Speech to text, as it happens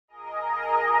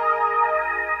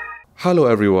Hello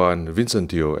everyone, Vincent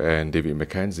Teo and David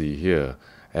McKenzie here,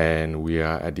 and we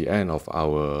are at the end of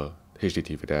our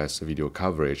HDTV video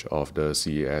coverage of the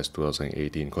CES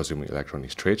 2018 Consumer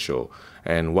Electronics Trade Show.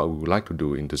 And what we would like to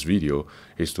do in this video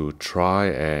is to try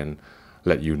and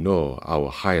let you know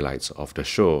our highlights of the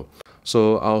show.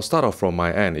 So I'll start off from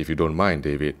my end if you don't mind,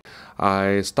 David.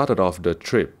 I started off the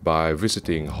trip by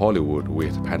visiting Hollywood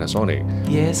with Panasonic.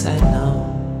 Yes, I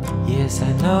know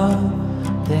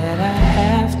that I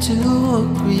have to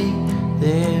agree.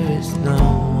 There is no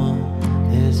one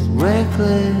as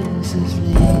reckless as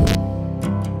me.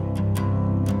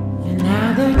 And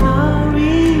now there are no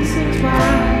reasons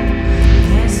why.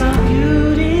 Yes, our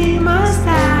beauty must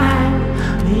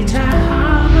die. We try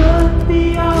hard but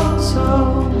we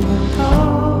also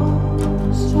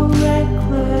so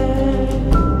reckless.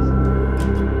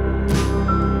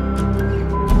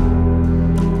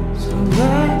 So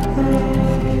reckless.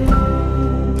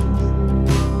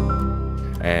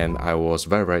 And I was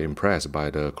very impressed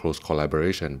by the close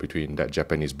collaboration between that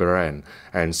Japanese brand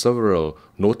and several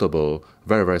notable,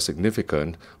 very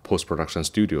significant post-production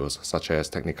studios such as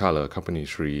Technicolor, Company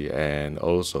 3, and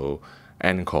also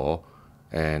Encore,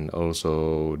 and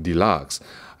also Deluxe.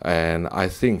 And I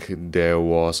think there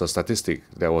was a statistic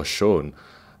that was shown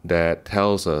that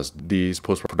tells us these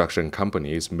post-production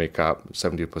companies make up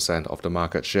 70% of the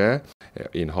market share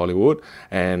in Hollywood.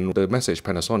 And the message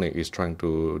Panasonic is trying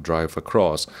to drive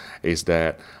across is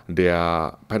that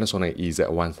their Panasonic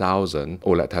EZ1000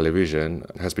 OLED television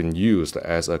has been used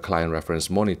as a client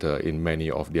reference monitor in many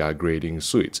of their grading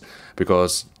suites.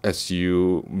 Because as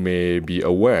you may be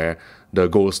aware, the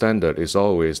gold standard is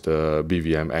always the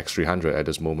BVM X300 at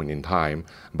this moment in time,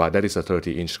 but that is a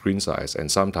 30-inch screen size, and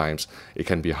sometimes it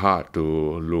can be hard to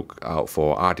look out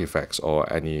for artifacts or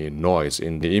any noise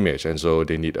in the image, and so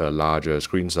they need a larger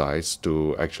screen size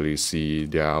to actually see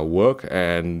their work.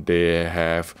 And they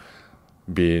have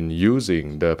been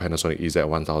using the Panasonic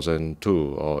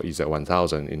EZ1002 or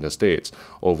EZ1000 in the States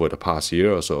over the past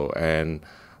year or so, and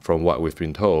from what we've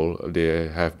been told, they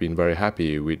have been very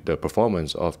happy with the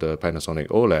performance of the Panasonic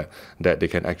OLED, that they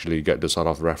can actually get the sort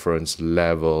of reference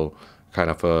level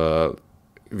kind of a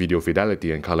video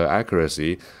fidelity and color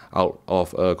accuracy out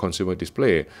of a consumer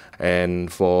display.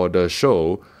 And for the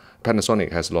show,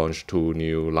 Panasonic has launched two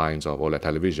new lines of OLED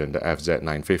television, the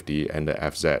FZ950 and the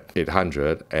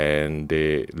FZ800, and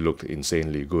they looked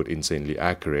insanely good, insanely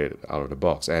accurate out of the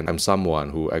box. And I'm someone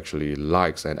who actually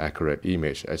likes an accurate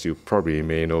image, as you probably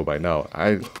may know by now.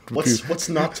 What's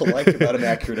not to like about an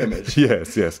accurate image?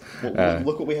 Yes. Well,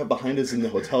 look what we have behind us in the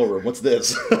hotel room. What's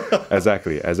this?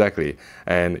 Exactly.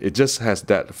 And it just has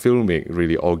that filmic,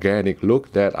 really organic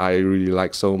look that I really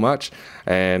like so much.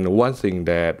 And one thing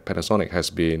that Panasonic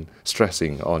has been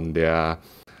stressing on their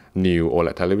new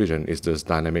OLED television is this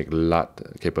dynamic LUT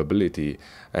capability.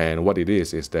 And what it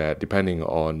is that depending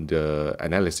on the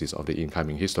analysis of the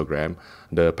incoming histogram,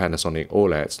 the Panasonic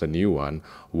OLEDs, the new one,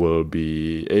 will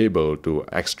be able to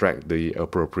extract the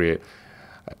appropriate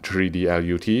 3D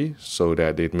LUT so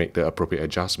that they make the appropriate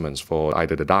adjustments for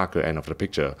either the darker end of the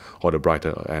picture or the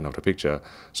brighter end of the picture.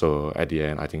 So at the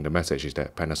end, I think the message is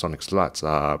that Panasonic's LUTs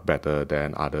are better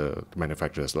than other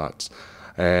manufacturers' LUTs.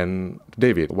 And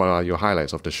David, what are your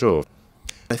highlights of the show?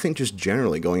 I think just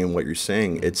generally going in what you're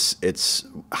saying, it's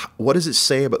what does it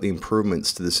say about the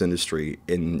improvements to this industry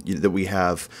that we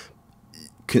have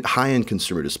high-end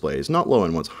consumer displays, not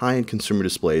low-end ones, high-end consumer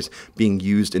displays being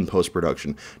used in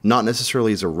post-production, not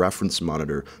necessarily as a reference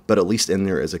monitor, but at least in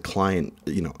there as a client,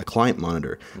 a client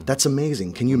monitor. That's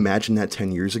amazing. Can you imagine that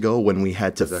 10 years ago when we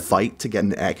had to fight to get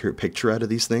an accurate picture out of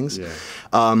these things? Yeah.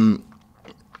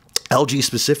 LG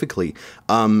specifically,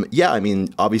 yeah, I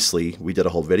mean, obviously, we did a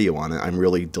whole video on it. I'm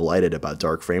really delighted about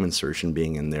dark frame insertion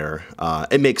being in there.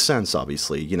 It makes sense,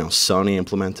 obviously. Sony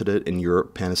implemented it. In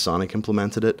Europe, Panasonic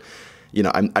implemented it.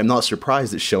 I'm not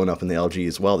surprised it's showing up in the LG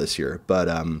as well this year. But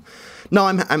no,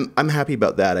 I'm happy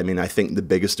about that. I mean, I think the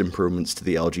biggest improvements to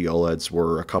the LG OLEDs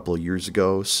were a couple of years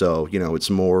ago. So it's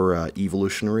more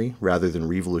evolutionary rather than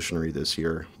revolutionary this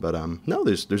year. But no,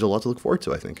 there's a lot to look forward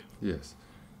to, I think. Yes.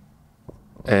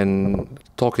 And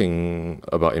talking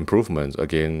about improvements,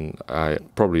 again, I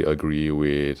probably agree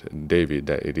with David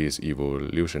that it is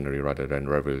evolutionary rather than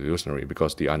revolutionary,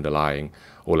 because the underlying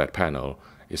OLED panel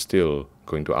is still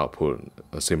going to output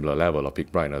a similar level of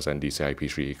peak brightness and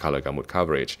DCI-P3 color gamut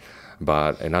coverage.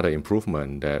 But another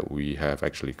improvement that we have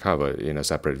actually covered in a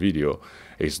separate video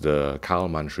is the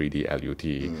Kalman 3D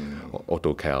LUT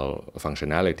AutoCal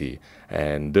functionality.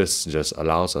 And this just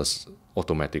allows us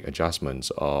automatic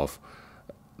adjustments of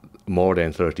more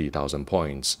than 30,000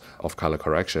 points of color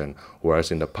correction,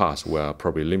 whereas in the past we're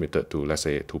probably limited to, let's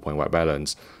say, 2-point white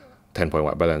balance, 10-point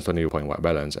white balance, 20-point white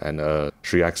balance, and a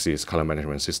 3-axis color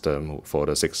management system for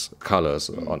the 6 colors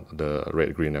on the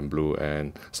red, green, and blue,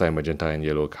 and cyan, magenta, and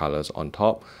yellow colors on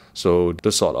top. So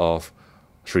the sort of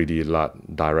 3D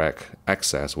LUT direct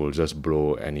access will just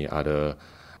blow any other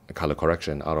color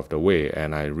correction out of the way,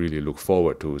 and I really look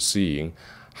forward to seeing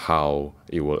how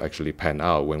it will actually pan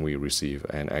out when we receive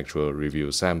an actual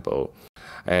review sample.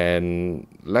 And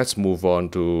let's move on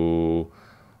to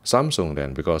Samsung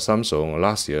then, because Samsung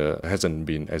last year hasn't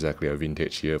been exactly a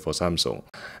vintage year for Samsung,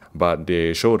 but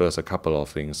they showed us a couple of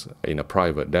things in a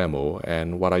private demo.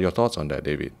 And what are your thoughts on that,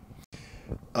 David?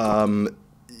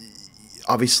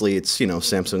 Obviously, it's,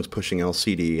 Samsung's pushing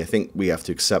LCD. I think we have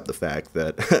to accept the fact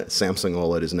that Samsung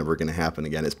OLED is never going to happen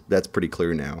again. That's pretty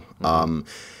clear now.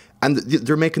 And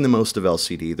they're making the most of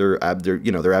LCD. They're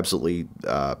absolutely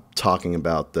talking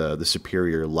about the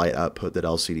superior light output that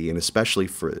LCD and especially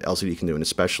for LCD can do, and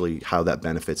especially how that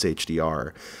benefits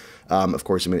HDR. Of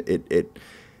course, I mean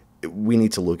we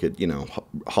need to look at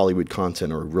Hollywood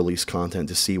content or release content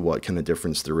to see what kind of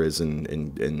difference there is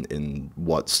in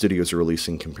what studios are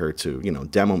releasing compared to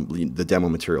the demo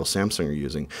material Samsung are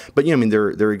using. But I mean there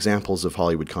are examples of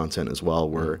Hollywood content as well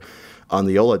where on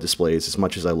the OLED displays, as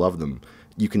much as I love them,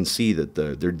 you can see that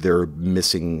they're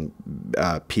missing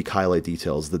peak highlight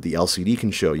details that the LCD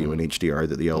can show you in HDR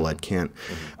that the OLED can't.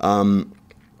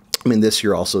 I mean, this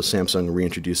year also Samsung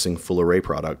reintroducing full array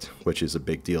product, which is a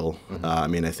big deal. I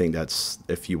mean, I think that's,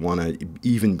 if you want to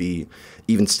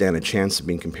even stand a chance of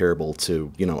being comparable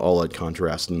to OLED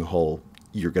contrast in the whole,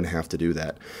 you're going to have to do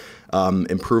that.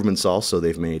 Improvements also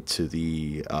they've made to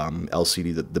the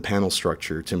LCD, the panel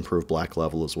structure to improve black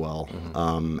level as well.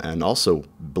 And also,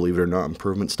 believe it or not,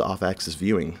 improvements to off-axis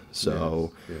viewing.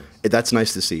 So that's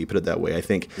nice to see, put it that way. I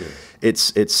think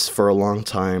it's for a long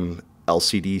time,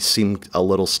 LCD seemed a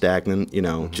little stagnant,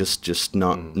 just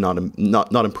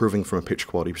not improving from a picture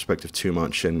quality perspective too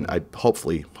much. And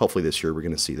hopefully this year we're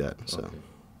going to see that. So.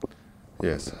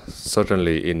 Yes,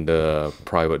 certainly in the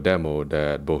private demo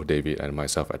that both David and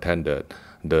myself attended,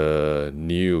 the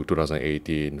new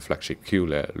 2018 flagship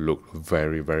QLED looked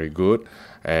very, very good,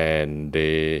 and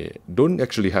they don't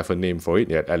actually have a name for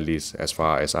it yet, at least as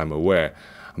far as I'm aware,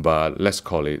 but let's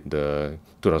call it the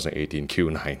 2018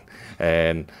 Q9.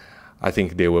 And I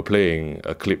think they were playing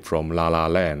a clip from La La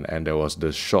Land, and there was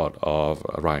the shot of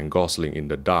Ryan Gosling in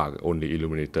the dark, only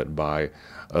illuminated by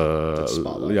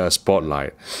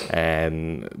spotlight,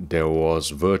 and there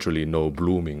was virtually no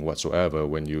blooming whatsoever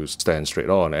when you stand straight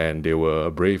on, and they were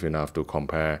brave enough to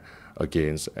compare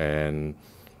against an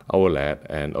OLED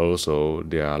and also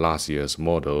their last year's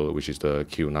model, which is the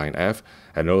Q9F,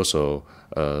 and also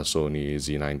Sony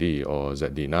Z9D or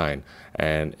ZD9,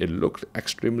 and it looked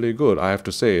extremely good. I have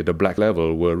to say the black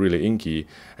level were really inky,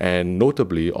 and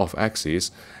notably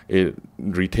off-axis, it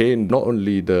retained not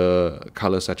only the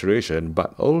color saturation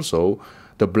but also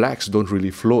the blacks don't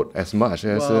really float as much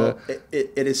as. Well,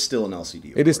 it is still an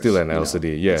LCD. It is still an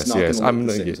LCD. Yes,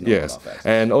 yes.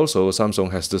 And also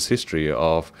Samsung has this history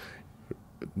of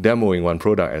demoing one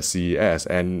product at CES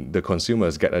and the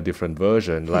consumers get a different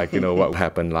version, like what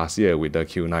happened last year with the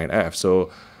Q9F. So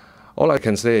all I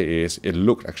can say is it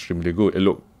looked extremely good. It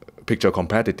looked picture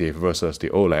competitive versus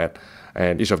the OLED,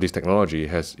 and each of these technology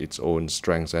has its own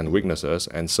strengths and weaknesses,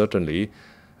 and certainly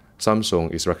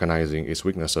Samsung is recognizing its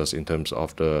weaknesses in terms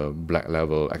of the black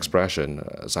level expression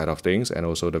side of things and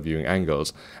also the viewing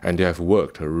angles, and they have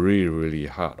worked really, really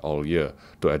hard all year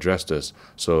to address this.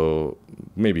 So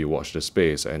maybe watch the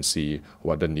space and see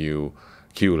what the new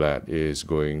QLED is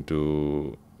going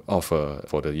to offer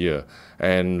for the year.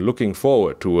 And looking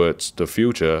forward towards the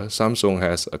future, Samsung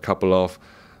has a couple of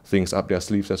things up their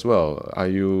sleeves as well. Are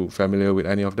you familiar with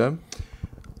any of them?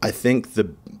 I think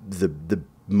the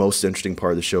most interesting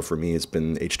part of the show for me has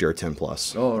been HDR10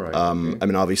 Plus. Oh, right. I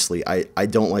mean, obviously, I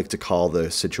don't like to call the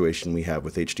situation we have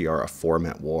with HDR a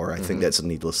format war. I think that's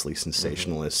needlessly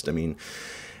sensationalist. I mean,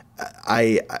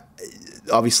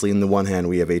 obviously, in the one hand,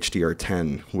 we have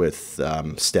HDR10 with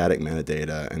static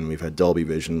metadata, and we've had Dolby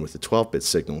Vision with a 12-bit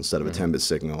signal instead of a 10-bit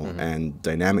signal, and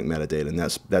dynamic metadata, and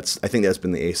I think that's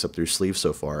been the ace up their sleeve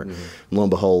so far. And lo and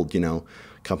behold,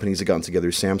 companies have gotten together.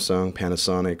 Samsung,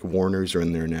 Panasonic, Warner's are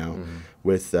in there now.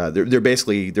 With they're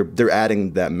basically they're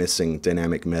adding that missing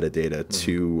dynamic metadata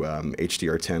to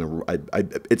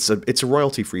HDR10. It's a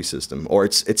royalty-free system, or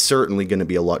it's certainly going to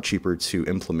be a lot cheaper to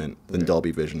implement than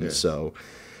Dolby Vision. So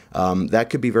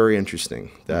that could be very interesting.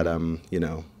 That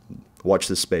watch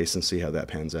this space and see how that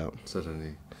pans out.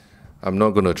 Certainly. I'm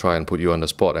not going to try and put you on the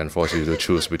spot and force you to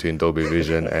choose between Dolby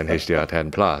Vision and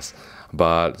HDR10 Plus,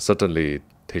 but certainly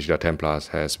HDR10 Plus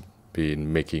has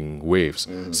been making waves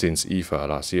since IFA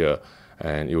last year,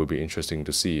 and it will be interesting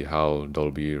to see how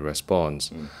Dolby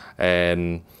responds.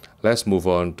 And let's move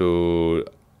on to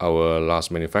our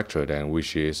last manufacturer then,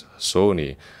 which is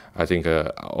Sony. I think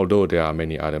although there are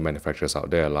many other manufacturers out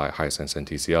there like Hisense and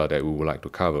TCL that we would like to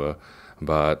cover,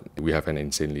 but we have an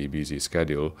insanely busy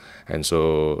schedule, and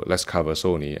so let's cover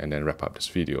Sony and then wrap up this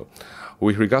video.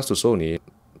 With regards to Sony,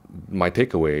 my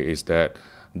takeaway is that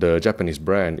the Japanese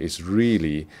brand is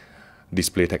really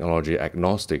display technology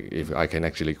agnostic, if I can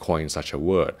actually coin such a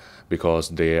word, because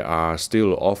they are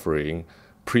still offering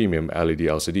premium LED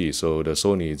LCD. So the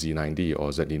Sony Z9D or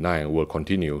ZD9 will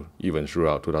continue even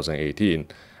throughout 2018,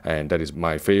 and that is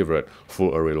my favorite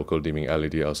full array local dimming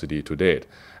LED LCD to date.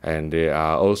 And they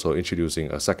are also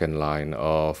introducing a second line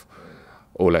of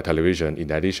OLED television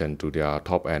in addition to their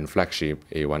top-end flagship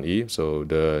A1E. So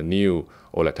the new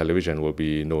OLED television will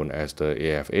be known as the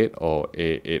AF8 or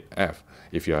A8F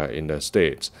if you are in the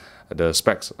States. The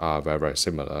specs are very, very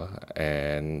similar,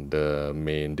 and the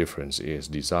main difference is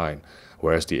design.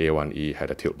 Whereas the A1E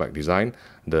had a tilt-back design,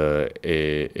 the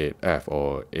A8F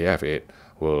or AF8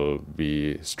 will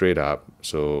be straight up,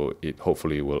 so it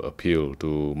hopefully will appeal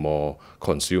to more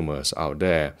consumers out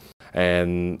there.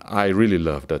 And I really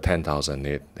love the 10,000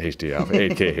 nit HDR,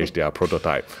 8K HDR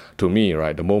prototype. To me,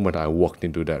 right, the moment I walked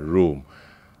into that room,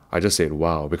 I just said,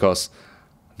 wow, because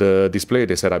the display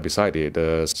they set up beside it,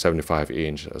 the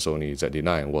 75-inch Sony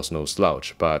ZD9 was no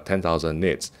slouch, but 10,000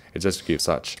 nits, it just gives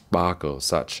such sparkle,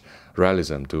 such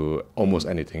realism to almost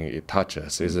anything it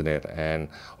touches, isn't it? And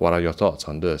what are your thoughts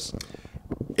on this?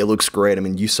 It looks great. I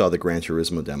mean, you saw the Gran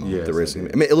Turismo demo. Yes, the racing.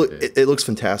 I mean, it looks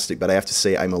fantastic, but I have to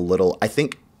say I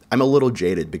think I'm a little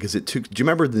jaded because it took, do you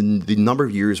remember the number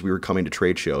of years we were coming to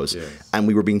trade shows and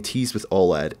we were being teased with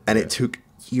OLED, and it took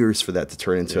years for that to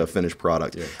turn into a finished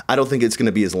product. I don't think it's going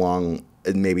to be as long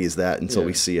maybe as that until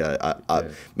we see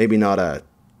maybe not a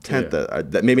tenth,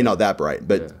 maybe not that bright,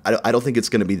 but I don't think it's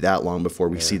going to be that long before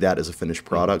we see that as a finished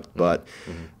product. But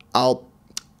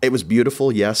it was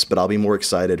beautiful, yes, but I'll be more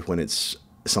excited when it's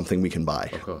something we can buy.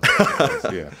 Of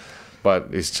course, yeah. But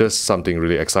it's just something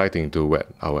really exciting to whet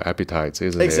our appetites,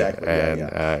 isn't it?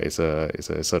 And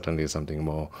it's certainly something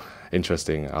more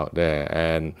interesting out there.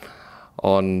 And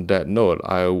on that note,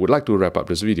 I would like to wrap up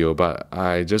this video, but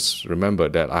I just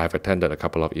remembered that I have attended a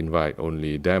couple of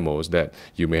invite-only demos that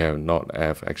you may have not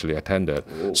have actually attended.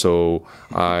 So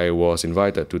I was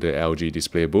invited to the LG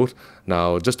Display booth.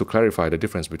 Now, just to clarify the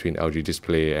difference between LG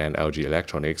Display and LG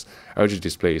Electronics, LG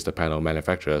Display is the panel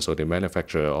manufacturer, so they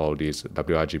manufacture all these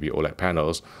WRGB OLED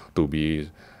panels to be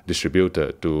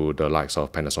distributed to the likes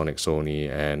of Panasonic,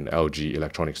 Sony, and LG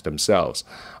Electronics themselves.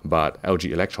 But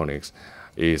LG Electronics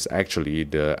is actually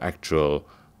the actual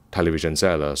television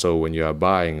seller. So when you are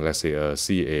buying, let's say, a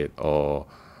C8 or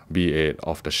B8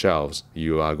 off the shelves,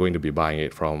 you are going to be buying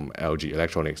it from LG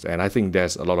Electronics. And I think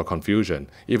there's a lot of confusion,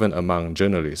 even among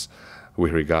journalists,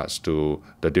 with regards to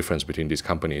the difference between these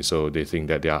companies. So they think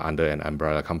that they are under an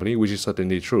umbrella company, which is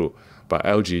certainly true. But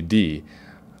LGD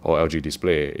or LG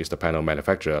Display is the panel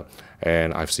manufacturer,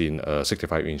 and I've seen a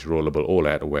 65-inch rollable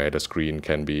OLED where the screen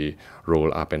can be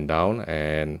rolled up and down,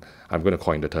 and I'm going to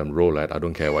coin the term rolled, I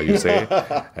don't care what you say.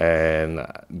 And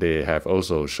they have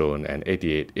also shown an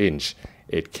 88-inch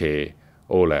 8K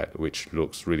OLED, which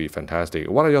looks really fantastic.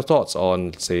 What are your thoughts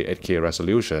on, say, 8K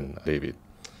resolution, David?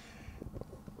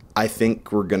 I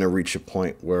think we're going to reach a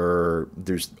point where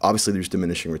there's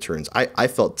diminishing returns. I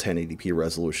felt 1080p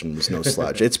resolution was no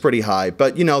slouch. It's pretty high,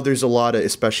 but you know, there's a lot of,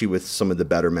 especially with some of the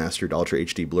better mastered Ultra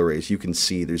HD Blu-rays, you can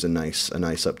see there's a nice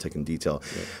uptick in detail.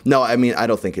 No, I mean, I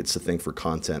don't think it's a thing for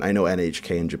content. I know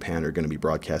NHK and Japan are going to be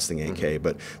broadcasting 8K,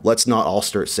 but let's not all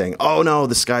start saying, oh no,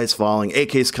 the sky is falling,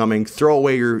 8K's coming, throw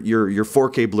away your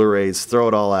 4K Blu-rays, throw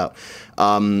it all out.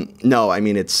 No, I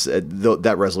mean, it's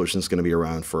that resolution is going to be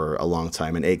around for a long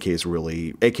time, and 8K is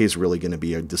really going to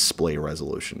be a display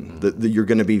resolution. You're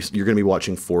going to be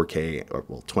watching 4K or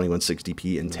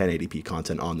 2160p and 1080p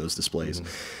content on those displays.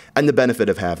 And the benefit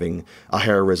of having a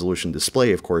higher resolution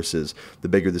display, of course, is the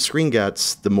bigger the screen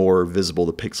gets, the more visible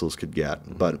the pixels could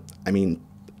get. But I mean,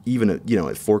 even at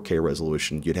 4K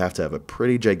resolution, you'd have to have a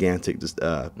pretty gigantic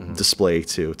display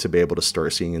to be able to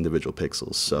start seeing individual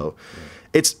pixels. So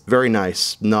it's very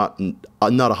nice, not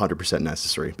 100%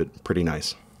 necessary, but pretty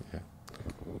nice.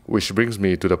 Which brings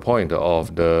me to the point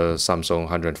of the Samsung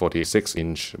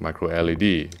 146-inch micro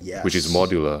LED, which is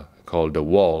modular, called the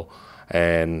Wall.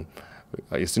 And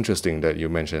it's interesting that you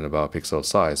mentioned about pixel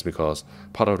size, because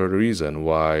part of the reason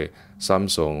why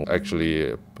Samsung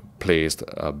actually placed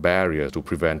a barrier to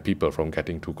prevent people from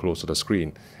getting too close to the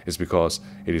screen is because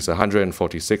it is a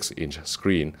 146-inch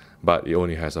screen, but it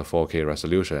only has a 4K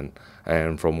resolution.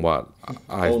 And from what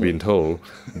I've been told,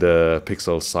 the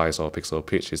pixel size or pixel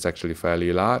pitch is actually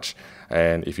fairly large.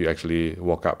 And if you actually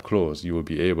walk up close, you will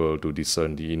be able to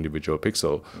discern the individual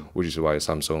pixel, which is why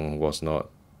Samsung was not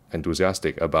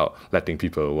enthusiastic about letting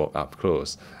people walk up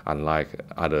close, unlike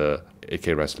other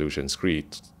 8K resolution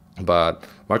screens. But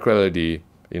micro-LED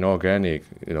inorganic,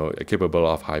 capable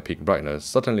of high peak brightness,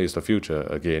 certainly is the future.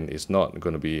 Again, it's not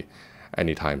going to be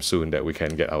anytime soon that we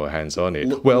can get our hands on it.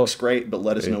 Looks great, but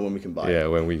let us know when we can buy it. Yeah,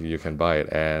 when you can buy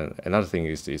it. And another thing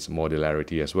is its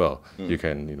modularity as well. You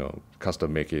can,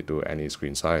 custom make it to any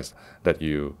screen size that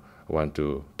you want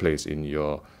to place in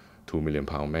your £2 million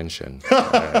mansion.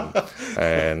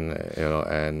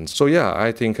 and so yeah,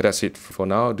 I think that's it for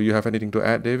now. Do you have anything to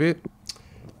add, David?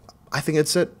 I think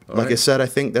that's it. I said, I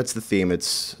think that's the theme.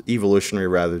 It's evolutionary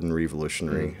rather than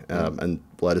revolutionary. And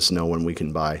let us know when we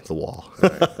can buy the wall.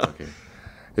 Okay.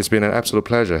 It's been an absolute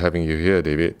pleasure having you here,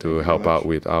 David, to help out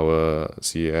with our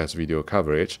CES video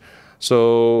coverage.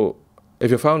 So if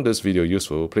you found this video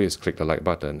useful, please click the like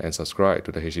button and subscribe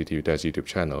to the HDTV YouTube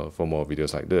channel for more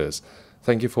videos like this.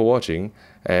 Thank you for watching,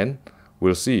 and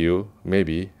we'll see you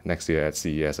maybe next year at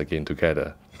CES again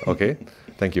together. Okay?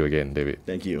 Thank you again, David.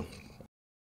 Thank you.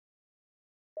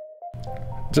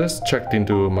 Just checked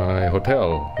into my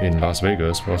hotel in Las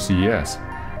Vegas for CES.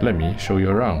 Let me show you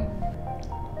around.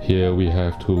 Here we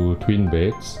have 2 twin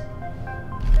beds.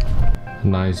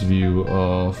 Nice view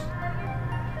of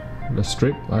the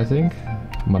strip, I think.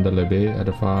 Mandalay Bay at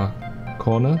the far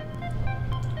corner.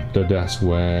 The desk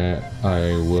where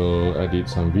I will edit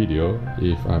some video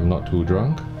if I'm not too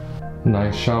drunk.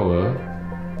 Nice shower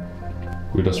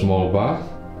with a small bath.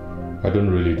 I don't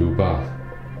really do bath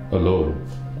alone.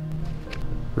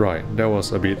 Right, that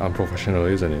was a bit unprofessional,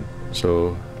 isn't it?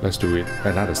 So let's do it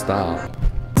another style.